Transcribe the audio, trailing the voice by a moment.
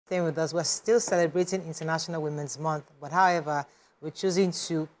staying with us. We're still celebrating International Women's Month, but however, we're choosing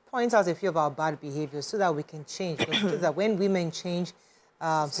to point out a few of our bad behaviors so that we can change. Because that when women change,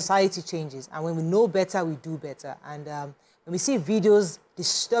 society changes. And when we know better, we do better. And when we see videos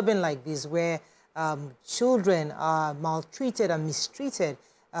disturbing like this, where children are maltreated and mistreated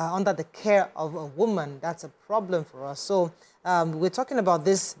under the care of a woman, that's a problem for us. So we're talking about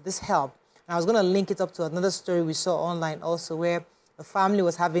this help. And I was going to link it up to another story we saw online also, where a family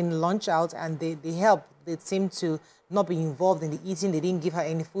was having lunch out and they helped. They seemed to not be involved in the eating. They didn't give her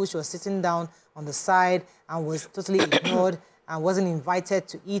any food. She was sitting down on the side and was totally ignored and wasn't invited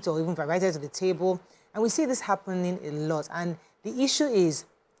to eat or even invited to the table. And we see this happening a lot. And the issue is,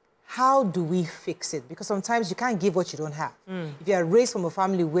 how do we fix it? Because sometimes you can't give what you don't have. If you are raised from a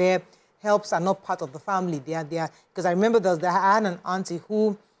family where helps are not part of the family, they are because I remember I had an auntie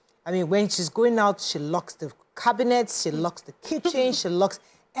who, I mean, when she's going out, she locks the cabinets, she locks the kitchen, she locks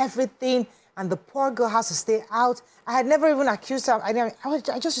everything, and the poor girl has to stay out. I had never even accused her.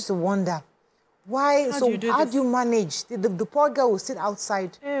 I just used to wonder, why? How do you manage? The poor girl will sit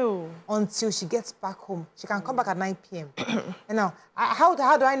outside until she gets back home. She can come back at 9 p.m. And now, how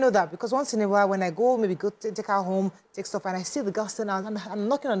do I know that? Because once in a while, when I go, maybe go take her home, take stuff, and I see the girl sitting out, I'm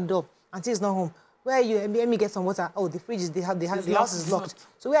knocking on the door until she's not home. Where are you? Let me get some water. Oh, the fridge is, the house is locked.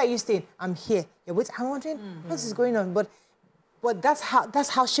 So where are you staying? I'm here. You're waiting. I'm wondering what is going on. But that's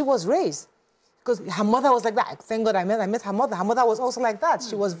how she was raised. Because her mother was like that. Thank God I met her mother. Her mother was also like that.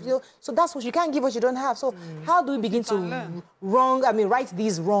 She was, so that's what you can't give what you don't have. So how do we begin to right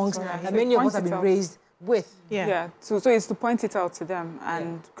these wrongs that many of us have been raised with? So it's to point it out to them.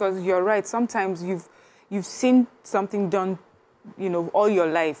 And because you're right, sometimes you've seen something done, you know, all your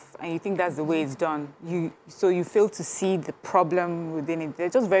life, and you think that's the way it's done. So you fail to see the problem within it. There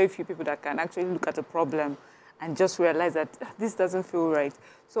are just very few people that can actually look at a problem and just realize that this doesn't feel right.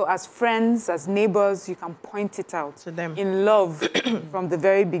 So as friends, as neighbors, you can point it out to them in love from the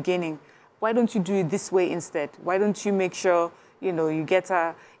very beginning. Why don't you do it this way instead? Why don't you make sure, you know, you get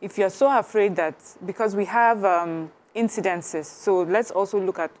her... If you're so afraid that... Because we have incidences, so let's also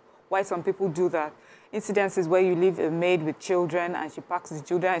look at why some people do that. Incidences where you leave a maid with children and she packs the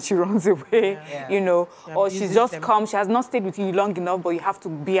children and she runs away, you know, or she's just come, she has not stayed with you long enough, but you have to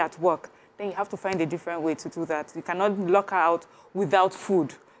be at work. Then you have to find a different way to do that. You cannot lock her out without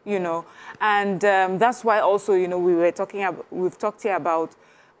food, you know. And that's why also, you know, we've talked here about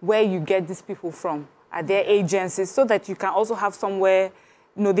where you get these people from, at their agencies, so that you can also have somewhere,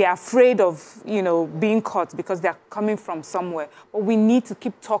 you know, they're afraid of, you know, being caught because they're coming from somewhere. But we need to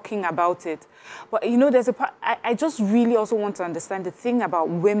keep talking about it. But, you know, there's a part, I just really also want to understand the thing about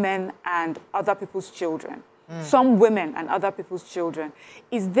women and other people's children. Some women and other people's children.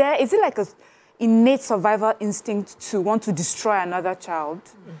 Is it like an innate survival instinct to want to destroy another child?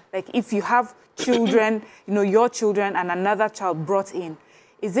 Like if you have children, you know, your children and another child brought in,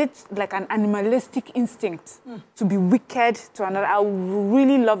 is it like an animalistic instinct to be wicked to another? I would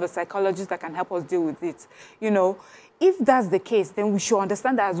really love a psychologist that can help us deal with it. You know, if that's the case, then we should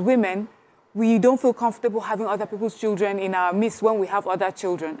understand that as women, we don't feel comfortable having other people's children in our midst when we have other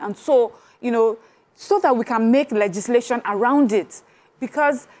children. And so, you know, so that we can make legislation around it.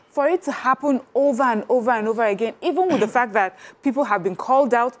 Because for it to happen over and over and over again, even with the fact that people have been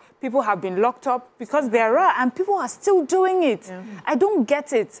called out, people have been locked up, because there are, and people are still doing it. I don't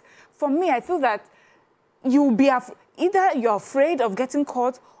get it. For me, I feel that you'll be either you're afraid of getting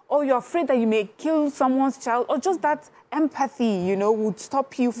caught, or you're afraid that you may kill someone's child, or just that empathy, you know, would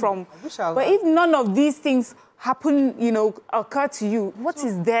stop you from... But if none of these things happen, you know, occur to you, what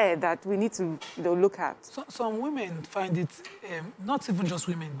is there that we need to, you know, look at? Some women find it, not even just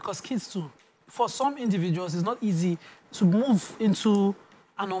women, because kids too. For some individuals, it's not easy to move into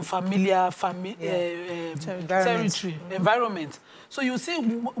an unfamiliar territory, environment. So you see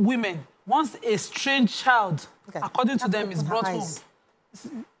women, once a strange child, according to them, is brought home,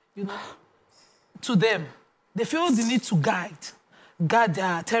 you know, to them, they feel the need to guard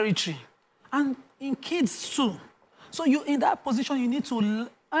their territory. And in kids too. So you, in that position, you need to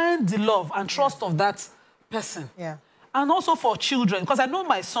earn the love and trust of that person. And also for children, because I know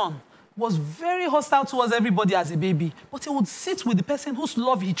my son was very hostile towards everybody as a baby, but he would sit with the person whose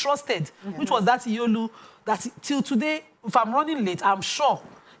love he trusted, which was that Iyolu, that till today, if I'm running late, I'm sure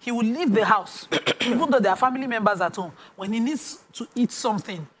he will leave the house, even though there are family members at home. When he needs to eat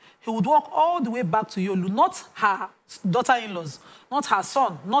something, he would walk all the way back to Iyolu, not her daughter-in-laws, not her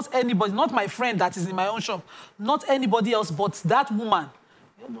son, not anybody, not my friend that is in my own shop, not anybody else but that woman.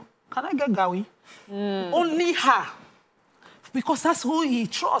 You know, can I get Gawi? Only her. Because that's who he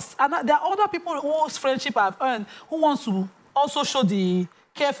trusts. And there are other people whose friendship I've earned who wants to also show the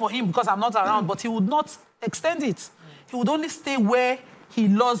care for him because I'm not around, but he would not extend it. He would only stay where he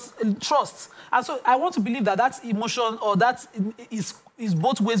lost trust. And so I want to believe that that emotion or that is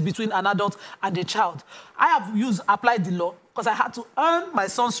both ways between an adult and a child. I have applied the law because I had to earn my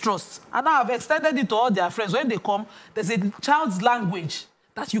son's trust. And now I've extended it to all their friends. When they come, there's a child's language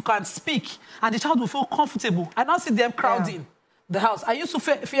that you can speak, and the child will feel comfortable. I now see them crowding the house. I used to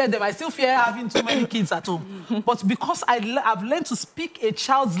fear them. I still fear having too many kids at home. But because I've learned to speak a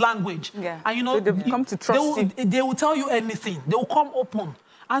child's language, and you know, so they've come to trust you. They will tell you anything. They will come open.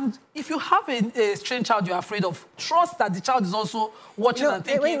 And if you have a strange child you're afraid of, trust that the child is also watching and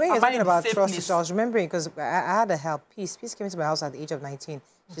thinking, when you're talking about trust, place? I was remembering, because I had a help. Peace came into my house at the age of 19.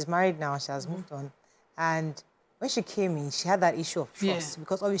 She's married now. She has moved on. And when she came in, she had that issue of trust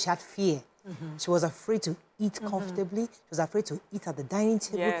because obviously she had fear. She was afraid to eat comfortably. She was afraid to eat at the dining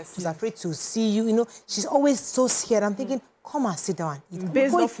table. She was afraid to see you. You know, she's always so scared. I'm thinking, come and sit down and eat.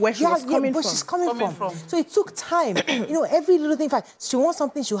 Based off where she was coming from. She's coming from. So it took time. You know, every little thing. In fact, she wants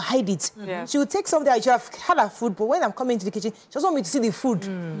something, she'll hide it. She would take something, she have had her food, but when I'm coming into the kitchen, she doesn't want me to see the food.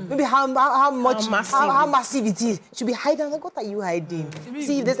 Maybe how massive it is. She'll be hiding. I'm like, what are you hiding?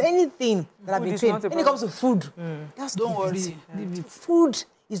 See, if there's anything that I've been trained, when it comes to food, don't worry. Food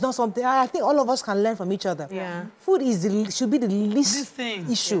is not something. I think all of us can learn from each other. Food should be the least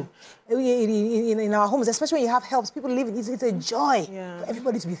issue in our homes, especially when you have helps. People live. It's a joy for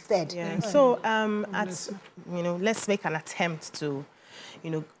everybody to be fed. So, let's make an attempt to,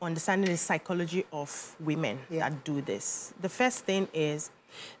 understanding the psychology of women that do this. The first thing is,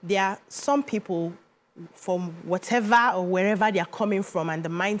 there are some people from whatever or wherever they are coming from and the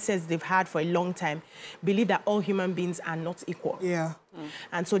mindsets they've had for a long time, believe that all human beings are not equal.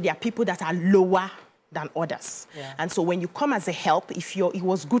 And so there are people that are lower than others. And so when you come as a help, if it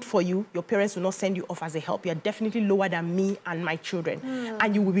was good for you, your parents will not send you off as a help. You're definitely lower than me and my children.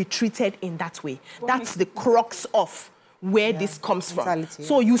 And you will be treated in that way. That's the crux of where this comes from.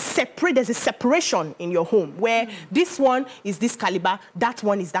 So you separate, there's a separation in your home where this one is this caliber, that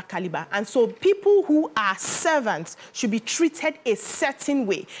one is that caliber. And so people who are servants should be treated a certain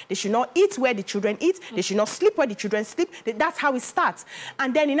way. They should not eat where the children eat. They should not sleep where the children sleep. That's how it starts.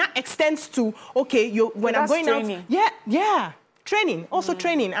 And then it now extends to, okay, when I'm going out, training, also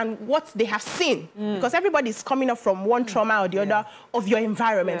training, and what they have seen. Because everybody's coming up from one trauma or the other of your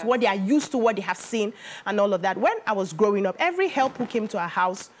environment, what they are used to, what they have seen, and all of that. When I was growing up, every help who came to our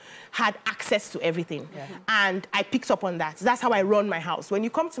house had access to everything. And I picked up on that. That's how I run my house. When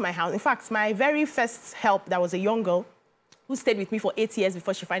you come to my house, in fact, my very first help, that was a young girl, who stayed with me for 8 years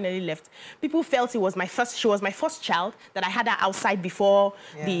before she finally left. People felt she was my first child, that I had her outside before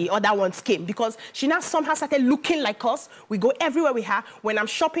the other ones came, because she now somehow started looking like us. We go everywhere with her. When I'm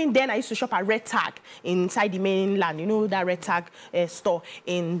shopping, then I used to shop at Red Tag inside the mainland. You know that Red Tag store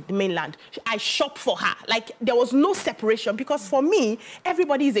in the mainland. I shop for her. Like, there was no separation, because for me,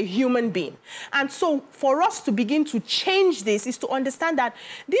 everybody is a human being. And so for us to begin to change this is to understand that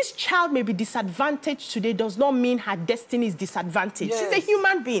this child may be disadvantaged today does not mean her destiny is disadvantaged. She's a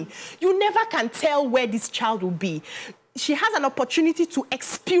human being. You never can tell where this child will be. She has an opportunity to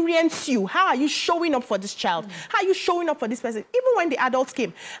experience you. How are you showing up for this child? How are you showing up for this person? Even when the adults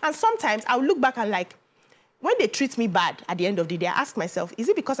came. And sometimes I'll look back and like, when they treat me bad at the end of the day, I ask myself, is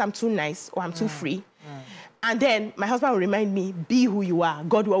it because I'm too nice or I'm too free? And then my husband will remind me, be who you are.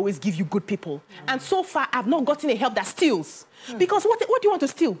 God will always give you good people. And so far, I've not gotten a help that steals. Because what do you want to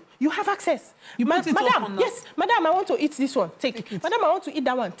steal? You have access. Madam, madam, I want to eat this one. Take. Madam, I want to eat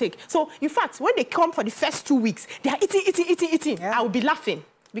that one. Take. So, in fact, when they come for the first 2 weeks, they are eating. I will be laughing.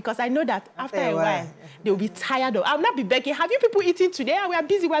 Because I know that after a while, they'll be tired of. I'll not be begging, have you people eating today? We are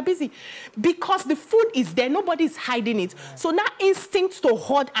busy. Because the food is there, nobody's hiding it. So now instinct to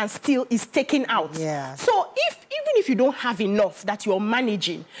hoard and steal is taken out. So even if you don't have enough that you're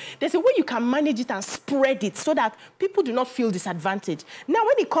managing, there's a way you can manage it and spread it so that people do not feel disadvantaged. Now,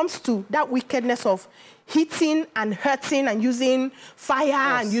 when it comes to that wickedness of hitting and hurting and using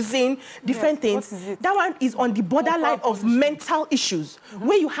fire and using different things, that one is on the borderline of mental issues,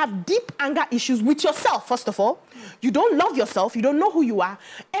 where you have deep anger issues with yourself, first of all. You don't love yourself. You don't know who you are.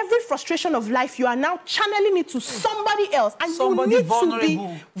 Every frustration of life, you are now channeling it to somebody else. And you need to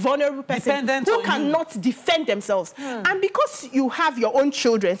be vulnerable person who cannot defend themselves. And because you have your own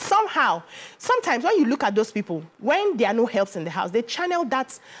children, sometimes when you look at those people, when there are no helps in the house, they channel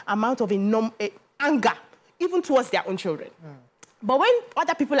that amount of anger, even towards their own children. But when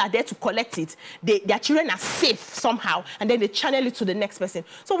other people are there to collect it, their children are safe somehow, and then they channel it to the next person.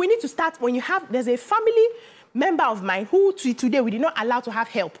 So we need to start, there's a family member of mine who today we did not allow to have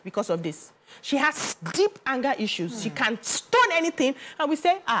help because of this. She has deep anger issues. She can stone anything. And we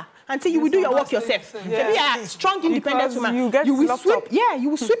say, until you will do your work yourself. Maybe a strong, independent woman. You will sweep. Yeah, you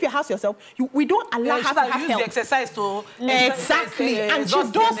will sweep your house yourself. We don't allow her to have help. Use the exercise to... Exactly. And she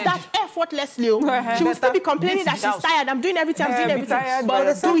does that effortlessly. She will still be complaining that she's tired. I'm doing everything. I'm doing everything.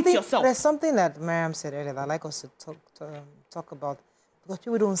 But do it yourself. There's something that Miriam said earlier that I'd like us to talk about. Because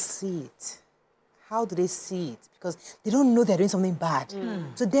people don't see it. How do they see it? Because they don't know they're doing something bad.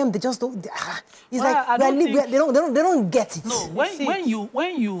 To them, they just don't. It's like they don't get it. No,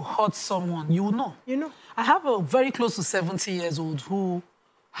 when you hurt someone, you know. You know. I have a very close to 70 years old who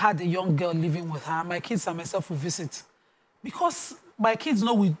had a young girl living with her. My kids and myself will visit because my kids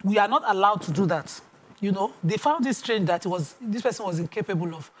know we are not allowed to do that. You know, they found it strange that this person was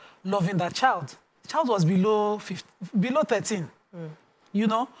incapable of loving that child. The child was below 13. You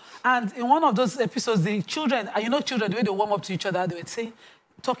know, and in one of those episodes, the children, and you know children, the way they warm up to each other, they were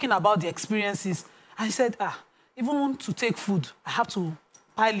talking about the experiences. I said, even to take food, I have to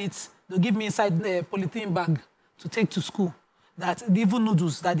pile it. They'll give me inside the polythene bag to take to school. That even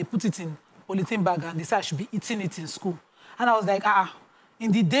noodles, that they put it in polythene bag and they say I should be eating it in school. And I was like,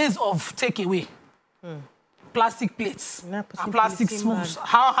 in the days of takeaway, plastic plates and plastic spoons,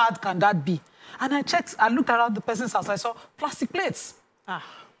 how hard can that be? And I looked around the person's house, I saw plastic plates.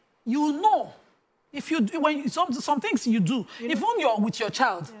 You know, some things you do, even when you're with your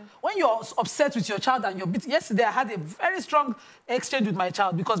child, when you're upset with your child and you're beaten. Yesterday, I had a very strong exchange with my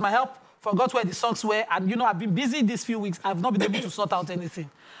child because my help forgot where the socks were. And, you know, I've been busy these few weeks. I've not been able to sort out anything.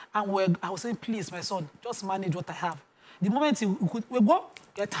 And I was saying, please, my son, just manage what I have. The moment we go,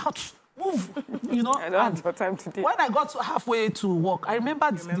 get out. Move, you know. I don't have time today. When I got halfway to work, I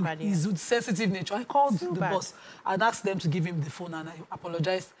remembered his sensitive nature. I called the boss and asked them to give him the phone, and I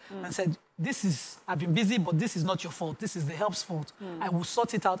apologized and said, I've been busy, but this is not your fault. This is the help's fault. I will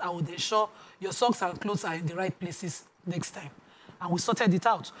sort it out. I will ensure your socks and clothes are in the right places next time. And we sorted it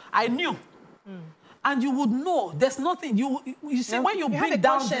out. I knew. And you would know. There's nothing. You see, when you bring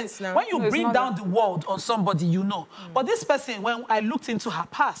down the world on somebody, you know. But this person, when I looked into her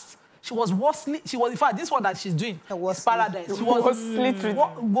past, she was, in fact, this one that she's doing is paradise. She was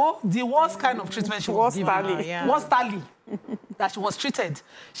the worst kind of treatment she was given. Worst tally that she was treated.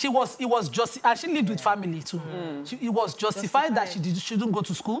 It was just, and she lived with family too. It was justified that she shouldn't go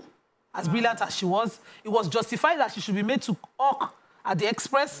to school, as brilliant as she was. It was justified that she should be made to hawk at the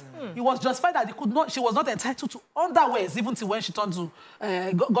express. It was justified that she was not entitled to underwears even till when she got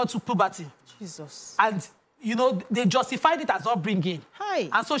to puberty. Jesus. And you know, they justified it as upbringing.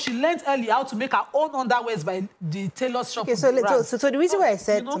 And so she learned early how to make her own underwears by the tailor's shop. Okay, so the reason why I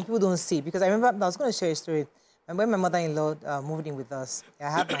said some people don't see, because I remember, I was going to share a story. When my mother-in-law moved in with us, I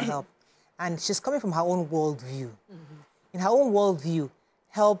had my help. And she's coming from her own worldview. In her own worldview,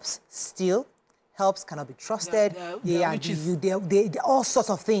 helps steal, helps cannot be trusted, they all sorts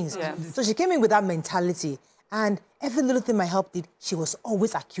of things. So she came in with that mentality. And every little thing my help did, she was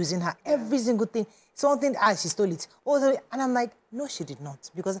always accusing her. Every single thing. Something, she stole it. And I'm like, no, she did not.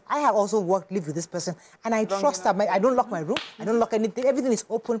 Because I have also lived with this person. And I trust her. I don't lock my room. I don't lock anything. Everything is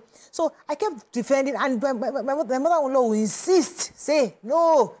open. So I kept defending. And my mother-in-law will insist, say,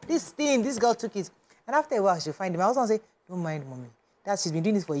 no, this girl took it. And after a while, she'll find him. I was going to say, don't mind, mommy. She's been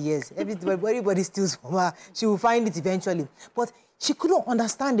doing this for years. Everybody steals from her. She will find it eventually. But she couldn't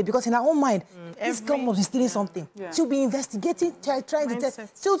understand it because in her own mind, this girl must be stealing something. She'll be investigating, trying to test.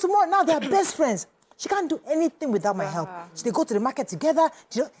 Till tomorrow, now they're best friends. She can't do anything without my help. They go to the market together.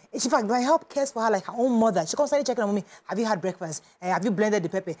 In fact, my help cares for her like her own mother. She constantly checking on me. Have you had breakfast? Have you blended the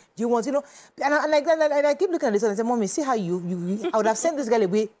pepper? Do you want, you know? And I keep looking at this and I say, Mommy, see how I would have sent this girl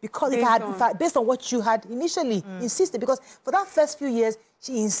away because based on what you had initially insisted. Because for that first few years,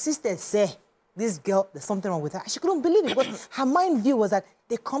 she insisted, say, this girl, there's something wrong with her. She couldn't believe it because her mind view was that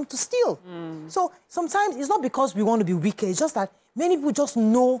they come to steal. So sometimes it's not because we want to be wicked. It's just that many people just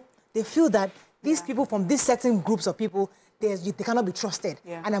know, they feel that these people from these certain groups of people, they cannot be trusted.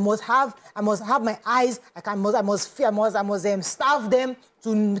 And I must have my eyes, I must starve them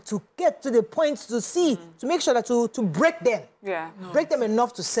to get to the point to see, to make sure that to break them. Break them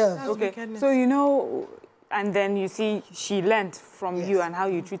enough to serve. So, you know, and then you see she learned from you and how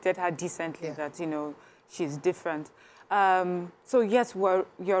you treated her decently, that, you know, she's different. So, yes,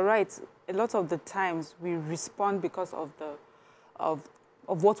 you're right. A lot of the times we respond because of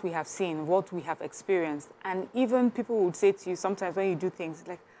what we have seen, what we have experienced. And even people would say to you sometimes when you do things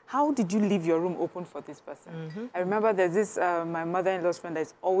like, how did you leave your room open for this person? I remember there's this, my mother-in-law's friend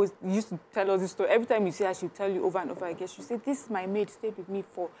that's always used to tell us this story. Every time you see her, she'll tell you over and over again. She'll say, this, my maid, stayed with me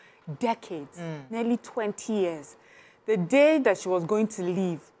for decades, nearly 20 years. The day that she was going to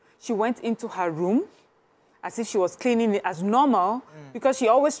leave, she went into her room as if she was cleaning it as normal because she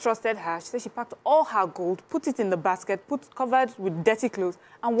always trusted her. She said she packed all her gold, put it in the basket, covered with dirty clothes,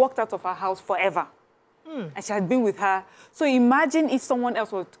 and walked out of her house forever. And she had been with her. So imagine if someone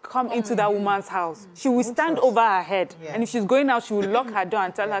else would come into that woman's house. She would stand over her head. Yeah. And if she's going out, she would lock her door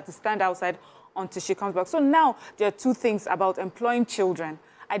and tell her to stand outside until she comes back. So now there are two things about employing children.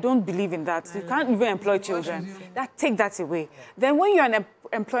 I don't believe in that. You can't even employ children. Take that away. Then when you're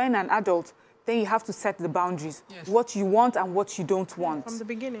employing an adult, then you have to set the boundaries. What you want and what you don't want. From the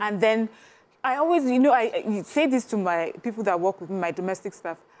beginning. And then I always, I say this to my people that work with me, my domestic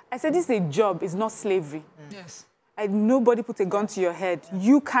staff. I said, this is a job, it's not slavery. Yes. Nobody put a gun to your head.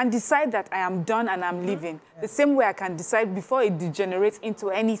 You can decide that I am done and I'm leaving. The same way I can decide before it degenerates into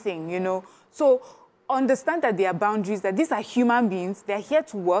anything, So understand that there are boundaries, that these are human beings. They're here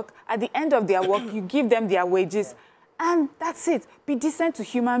to work. At the end of their work, you give them their wages. And that's it. Be decent to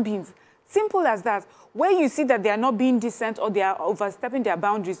human beings. Simple as that. Where you see that they are not being decent or they are overstepping their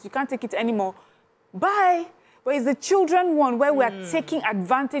boundaries, you can't take it anymore. Bye. But it's the children one where we are taking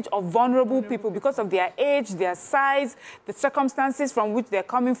advantage of vulnerable people because of their age, their size, the circumstances from which they're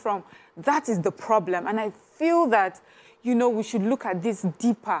coming from. That is the problem. And I feel that, we should look at this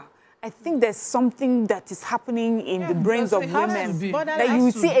deeper. I think there's something that is happening in the brains of women. That you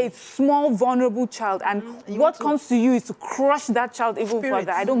see a small, vulnerable child, and what comes to you is to crush that child even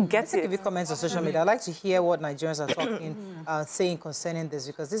further. I don't get it. Give you comments on social media. I'd like to hear what Nigerians are talking, saying concerning this,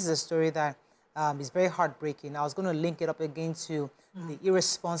 because this is a story that is very heartbreaking. I was going to link it up again to the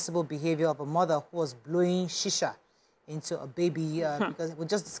irresponsible behavior of a mother who was blowing shisha into a baby because we're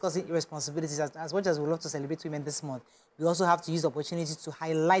just discussing irresponsibilities. As much as we love to celebrate women this month, we also have to use the opportunity to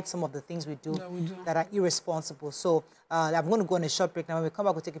highlight some of the things we do that are irresponsible. So I'm going to go on a short break now. When we come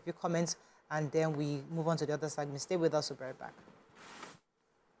back, we'll take a few comments, and then we move on to the other segment. Stay with us. We'll be right back.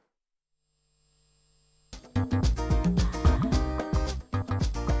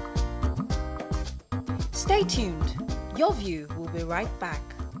 Stay tuned. Your View will be right back.